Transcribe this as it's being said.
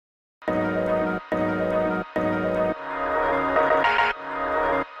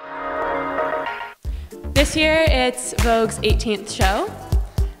This year it's Vogue's 18th show,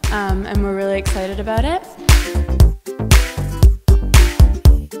 and we're really excited about it.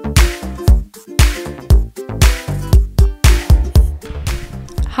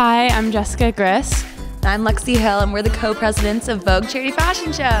 Hi, I'm Jessica Griss. I'm Lexi Hill, and we're the co-presidents of Vogue Charity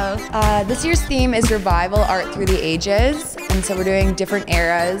Fashion Show. This year's theme is Revival Art Through the Ages, and so we're doing different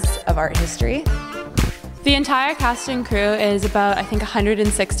eras of art history. The entire cast and crew is about, I think,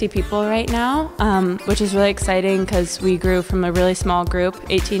 160 people right now, which is really exciting because we grew from a really small group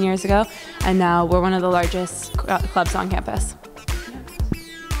 18 years ago, and now we're one of the largest clubs on campus.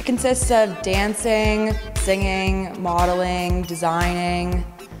 It consists of dancing, singing, modeling, designing,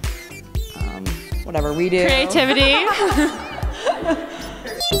 whatever we do. Creativity.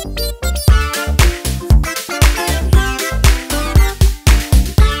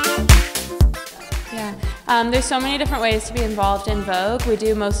 There's so many different ways to be involved in Vogue. We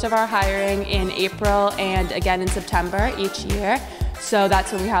do most of our hiring in April and again in September each year. So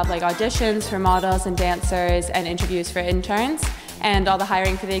that's when we have like auditions for models and dancers and interviews for interns. And all the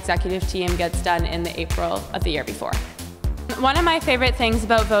hiring for the executive team gets done in the April of the year before. One of my favorite things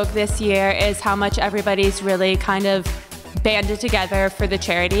about Vogue this year is how much everybody's really kind of banded together for the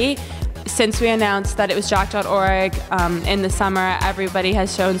charity. Since we announced that it was Jack.org in the summer, everybody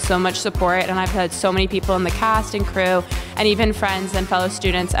has shown so much support, and I've had so many people in the cast and crew, and even friends and fellow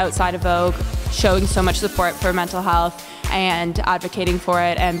students outside of Vogue showing so much support for mental health and advocating for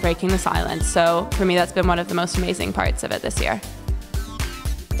it and breaking the silence. So for me, that's been one of the most amazing parts of it this year.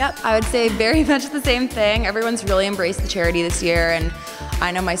 Yep, I would say very much the same thing. Everyone's really embraced the charity this year, and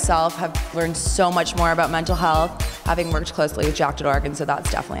I know myself have learned so much more about mental health having worked closely with Jack.org, and so that's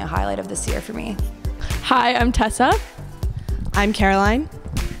definitely a highlight of this year for me. Hi, I'm Tessa. I'm Caroline.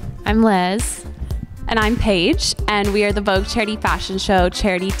 I'm Liz. And I'm Paige, and we are the Vogue Charity Fashion Show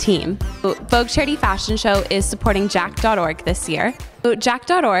charity team. Vogue Charity Fashion Show is supporting Jack.org this year.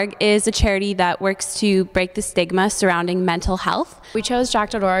 Jack.org is a charity that works to break the stigma surrounding mental health. We chose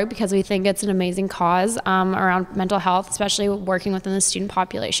Jack.org because we think it's an amazing cause around mental health, especially working within the student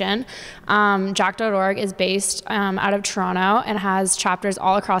population. Jack.org is based out of Toronto and has chapters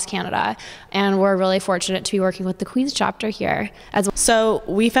all across Canada, and we're really fortunate to be working with the Queen's chapter here as well. So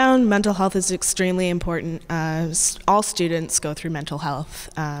we found mental health is extremely important. All students go through mental health,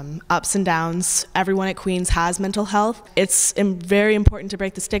 ups and downs. Everyone at Queen's has mental health. It's very important to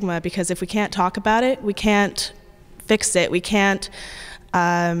break the stigma, because if we can't talk about it, we can't fix it. We can't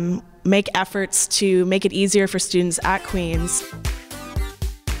make efforts to make it easier for students at Queen's.